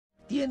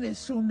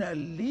tienes una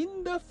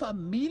linda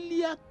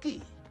familia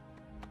aquí.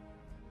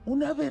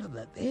 Una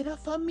verdadera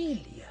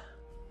familia.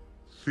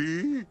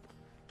 Sí,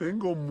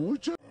 tengo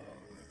mucha...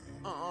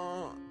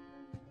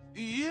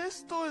 ¿Y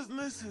esto es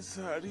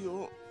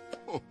necesario?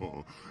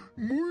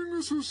 Muy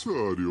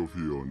necesario,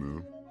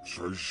 Fiona.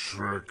 Soy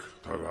Shrek,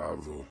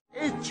 tarado.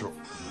 Hecho.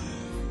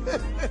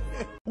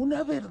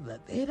 Una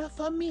verdadera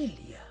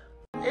familia.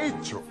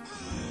 Hecho.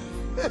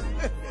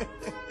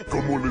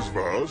 ¿Cómo les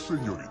va,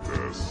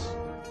 señoritas?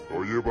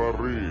 Oye,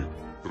 Barry,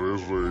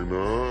 3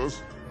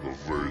 reinas,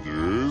 2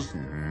 reyes,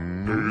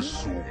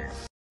 es un...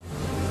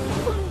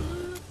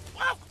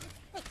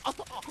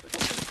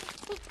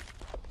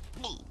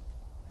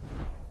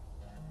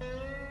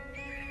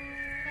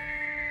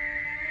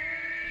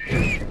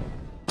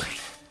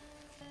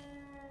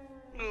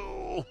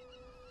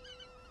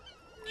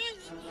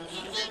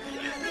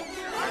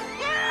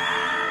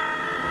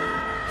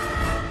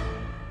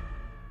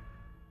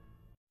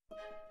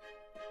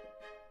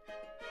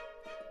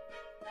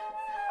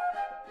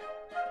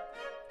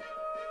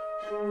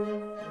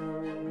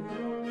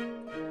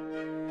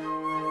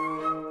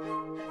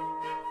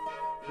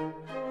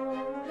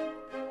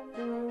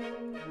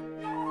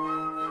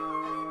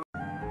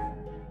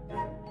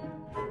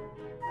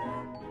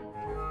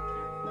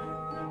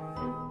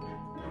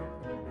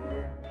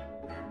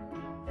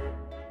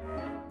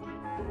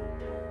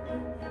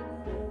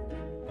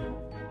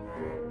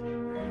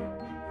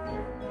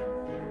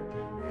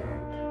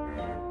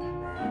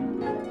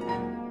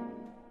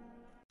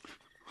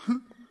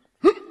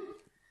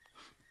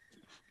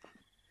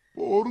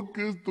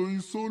 Porque estoy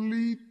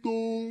solito,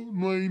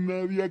 no hay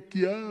nadie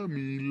aquí a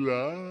mi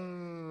lado.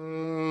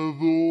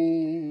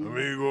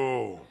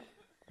 Amigo,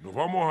 nos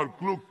vamos al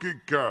Club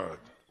Kit Kat.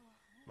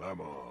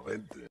 Vamos,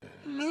 vente.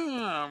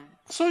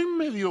 Soy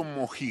medio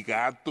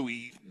mojigato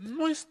y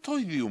no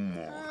estoy de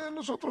humor.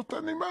 Nosotros te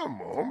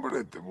animamos,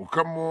 hombre. Te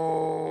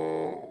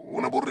buscamos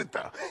una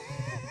burrita.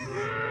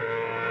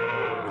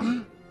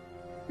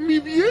 ¡Mi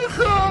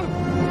vieja!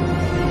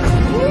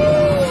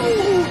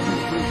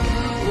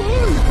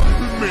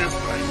 Me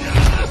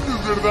extrañaste,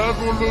 ¿verdad,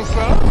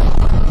 golosa?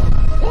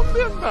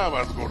 ¿Dónde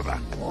andabas, gorda?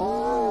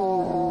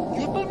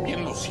 Yo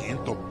también lo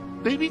siento.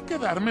 Debí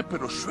quedarme,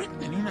 pero Shrek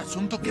tenía un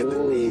asunto que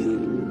atender.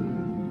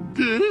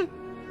 ¿Qué?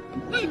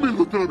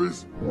 Dímelo otra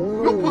vez.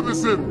 No puede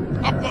ser.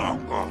 ¿A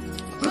poco?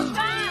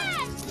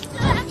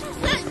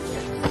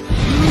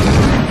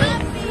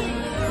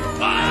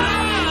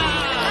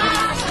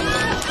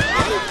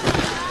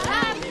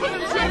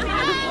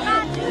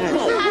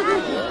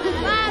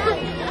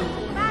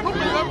 No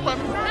me da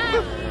para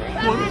nada.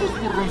 ¿Cuántos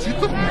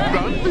burroncitos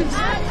mutantes?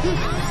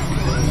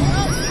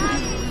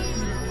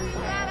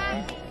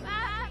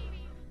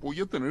 Voy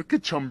a tener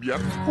que chambear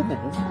como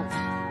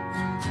burro.